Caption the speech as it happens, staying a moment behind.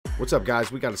What's up,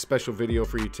 guys? We got a special video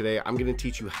for you today. I'm going to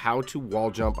teach you how to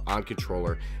wall jump on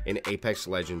controller in Apex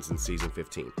Legends in Season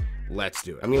 15. Let's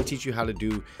do it. I'm going to teach you how to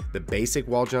do the basic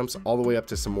wall jumps all the way up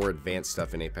to some more advanced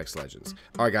stuff in Apex Legends.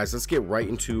 All right, guys, let's get right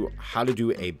into how to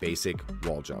do a basic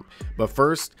wall jump. But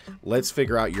first, let's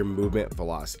figure out your movement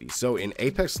velocity. So in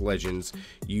Apex Legends,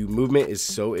 your movement is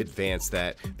so advanced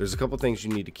that there's a couple things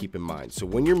you need to keep in mind. So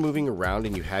when you're moving around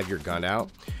and you have your gun out,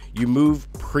 you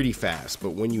move pretty fast,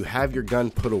 but when you have your gun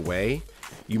put away,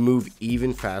 you move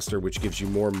even faster, which gives you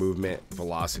more movement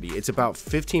velocity. It's about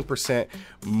 15%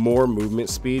 more movement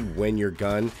speed when your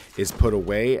gun is put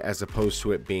away as opposed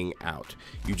to it being out.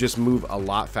 You just move a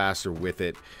lot faster with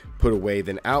it put away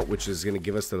than out, which is going to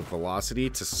give us the velocity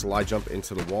to slide jump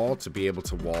into the wall to be able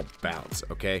to wall bounce.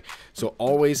 Okay, so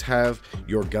always have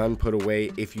your gun put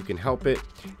away if you can help it.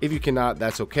 If you cannot,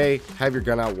 that's okay. Have your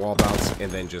gun out, wall bounce,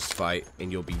 and then just fight,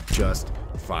 and you'll be just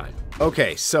fine.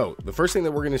 Okay, so the first thing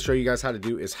that we're going to show you guys how to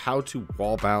do is how to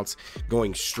wall bounce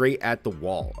going straight at the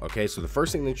wall. Okay, so the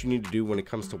first thing that you need to do when it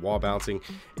comes to wall bouncing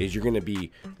is you're going to be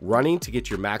running to get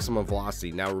your maximum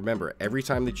velocity. Now remember, every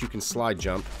time that you can slide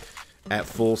jump at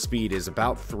full speed is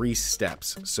about 3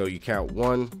 steps. So you count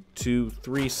 1, 2,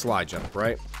 3, slide jump,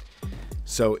 right?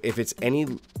 So if it's any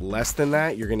less than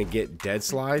that, you're going to get dead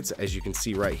slides. As you can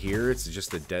see right here, it's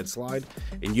just a dead slide,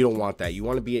 and you don't want that. You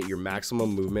want to be at your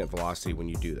maximum movement velocity when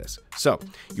you do this. So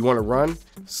you want to run,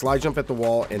 slide jump at the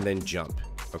wall, and then jump,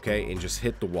 okay, and just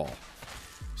hit the wall.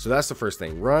 So that's the first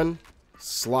thing. Run,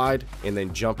 slide, and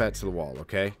then jump at to the wall,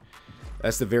 okay?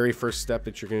 That's the very first step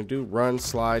that you're going to do. Run,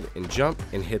 slide, and jump,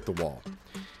 and hit the wall.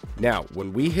 Now,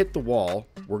 when we hit the wall,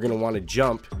 we're going to want to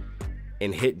jump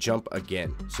and hit jump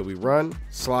again. So we run,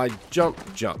 slide, jump,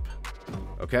 jump.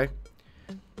 Okay?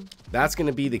 That's going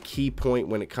to be the key point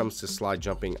when it comes to slide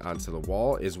jumping onto the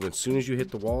wall, is when as soon as you hit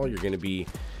the wall, you're going to be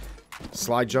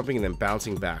slide jumping and then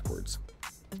bouncing backwards.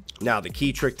 Now, the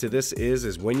key trick to this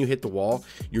is when you hit the wall,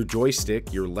 your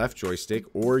joystick, your left joystick,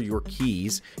 or your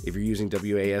keys, if you're using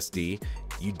WASD,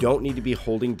 you don't need to be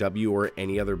holding W or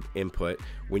any other input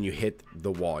when you hit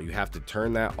the wall. You have to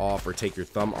turn that off or take your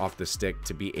thumb off the stick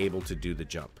to be able to do the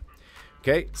jump.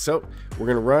 Okay, so we're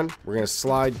gonna run, we're gonna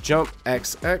slide, jump,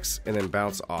 XX, and then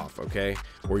bounce off, okay?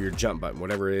 Or your jump button,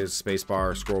 whatever it is,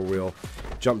 spacebar, scroll wheel,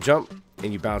 jump, jump,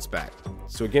 and you bounce back.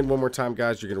 So again, one more time,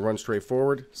 guys, you're gonna run straight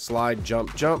forward, slide,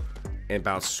 jump, jump, and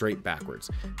bounce straight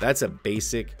backwards. That's a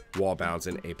basic wall bounce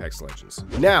in Apex Legends.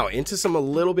 Now into some a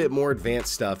little bit more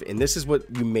advanced stuff, and this is what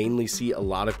you mainly see a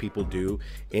lot of people do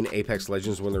in Apex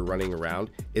Legends when they're running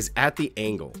around, is at the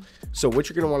angle. So what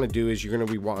you're going to want to do is you're going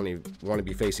to want to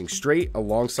be facing straight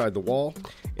alongside the wall,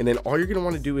 and then all you're going to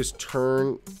want to do is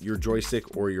turn your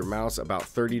joystick or your mouse about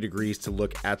 30 degrees to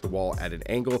look at the wall at an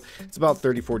angle. It's about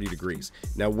 30-40 degrees.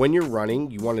 Now when you're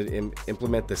running, you want to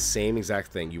implement the same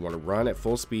exact thing. You want to run at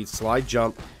full speed, slide,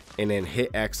 jump, and then hit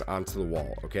X onto the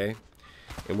wall, okay?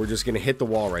 And we're just going to hit the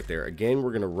wall right there. Again,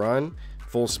 we're going to run,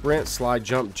 full sprint, slide,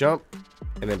 jump, jump,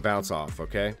 and then bounce off,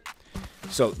 okay?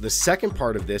 So the second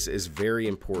part of this is very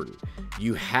important.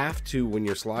 You have to, when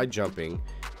you're slide jumping,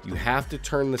 you have to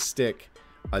turn the stick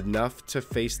enough to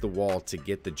face the wall to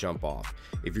get the jump off.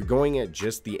 If you're going at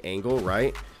just the angle,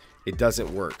 right, it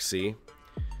doesn't work, see?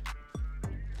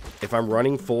 If I'm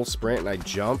running full sprint and I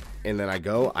jump and then I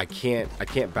go, I can't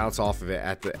bounce off of it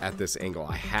at this angle.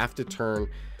 I have to turn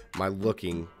my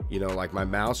looking, you know, like my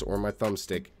mouse or my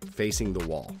thumbstick facing the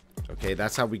wall. Okay,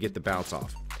 that's how we get the bounce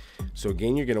off. So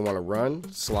again, you're gonna want to run,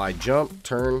 slide, jump,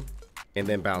 turn, and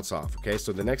then bounce off. Okay,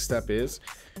 so the next step is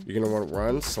you're gonna want to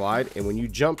run, slide, and when you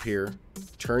jump here,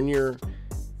 turn your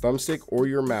thumbstick or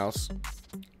your mouse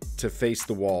to face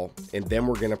the wall, and then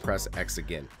we're gonna press X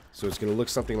again. So it's gonna look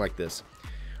something like this.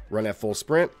 Run at full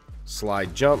sprint,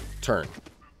 slide, jump, turn,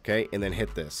 okay, and then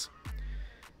hit this.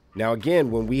 Now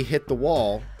again, when we hit the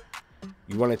wall,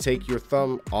 you want to take your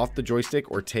thumb off the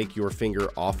joystick or take your finger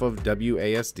off of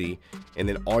WASD, and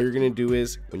then all you're going to do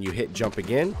is when you hit jump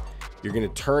again, you're going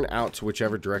to turn out to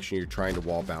whichever direction you're trying to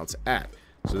wall bounce at.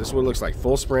 So this is what it looks like: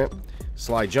 full sprint,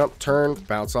 slide, jump, turn,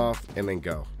 bounce off, and then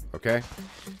go. Okay,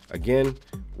 again,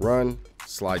 run,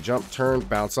 slide, jump, turn,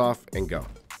 bounce off, and go.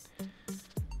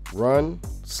 Run,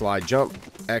 slide, jump,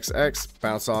 XX,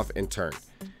 bounce off, and turn.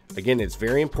 Again, it's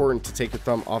very important to take your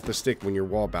thumb off the stick when you're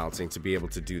wall bouncing to be able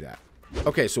to do that.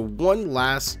 Okay, so one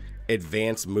last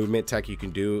advanced movement tech you can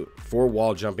do for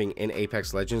wall jumping in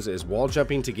Apex Legends is wall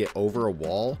jumping to get over a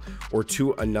wall or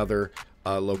to another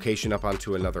location up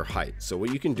onto another height. So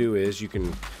what you can do is you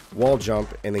can wall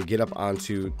jump and then get up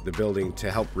onto the building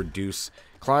to help reduce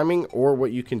climbing, or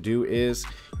what you can do is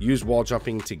use wall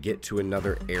jumping to get to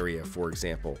another area, for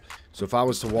example. So if I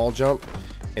was to wall jump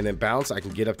and then bounce, I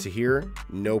can get up to here,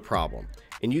 no problem.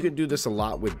 And you can do this a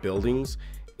lot with buildings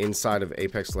inside of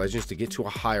Apex Legends to get to a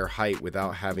higher height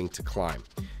without having to climb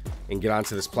and get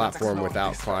onto this platform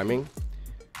without climbing.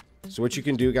 So what you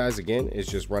can do, guys, again, is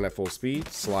just run at full speed,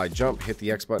 slide jump, hit the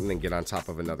X button, and get on top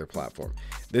of another platform.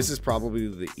 This is probably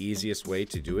the easiest way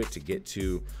to do it, to get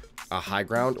to a high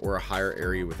ground or a higher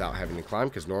area without having to climb,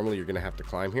 because normally you're going to have to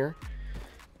climb here.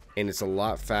 And it's a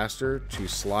lot faster to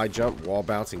slide jump, wall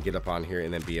bounce, and get up on here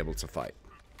and then be able to fight.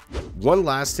 One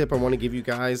last tip I want to give you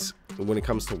guys when it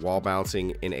comes to wall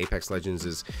bouncing in Apex Legends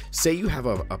is, say you have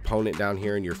an opponent down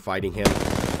here and you're fighting him,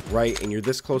 right, and you're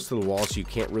this close to the wall so you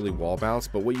can't really wall bounce,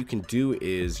 but what you can do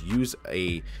is use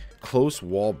a close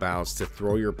wall bounce to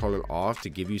throw your opponent off, to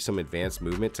give you some advanced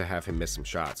movement to have him miss some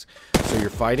shots. So you're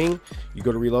fighting, you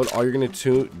go to reload, all you're going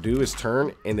to do is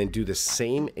turn and then do the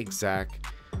same exact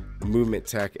movement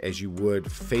tech as you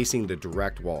would facing the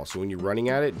direct wall. So when you're running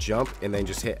at it, jump and then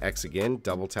just hit X again,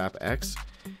 double tap X,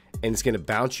 and it's going to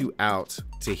bounce you out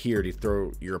to here to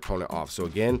throw your opponent off. So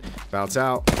again, bounce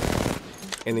out,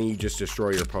 and then you just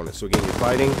destroy your opponent. So again, you're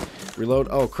fighting, reload,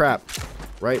 oh crap,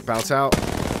 right, bounce out,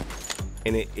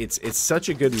 and it's such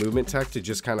a good movement tech to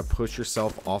just kind of push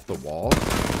yourself off the wall,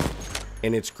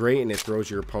 and it's great, and it throws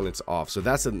your opponents off. So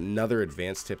that's another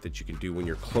advanced tip that you can do when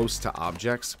you're close to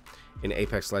objects in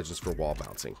Apex Legends for wall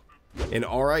bouncing. And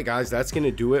alright guys, that's going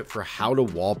to do it for how to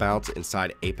wall bounce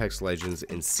inside Apex Legends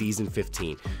in Season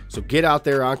 15. So get out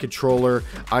there on controller,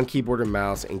 on keyboard and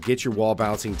mouse, and get your wall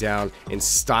bouncing down and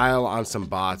style on some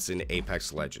bots in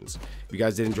Apex Legends. If you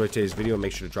guys did enjoy today's video,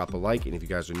 make sure to drop a like, and if you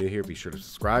guys are new here, be sure to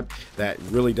subscribe. That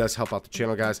really does help out the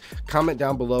channel, guys. Comment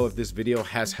down below if this video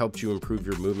has helped you improve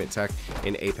your movement tech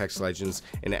in Apex Legends,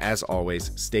 and as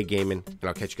always, stay gaming, and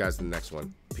I'll catch you guys in the next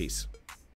one. Peace.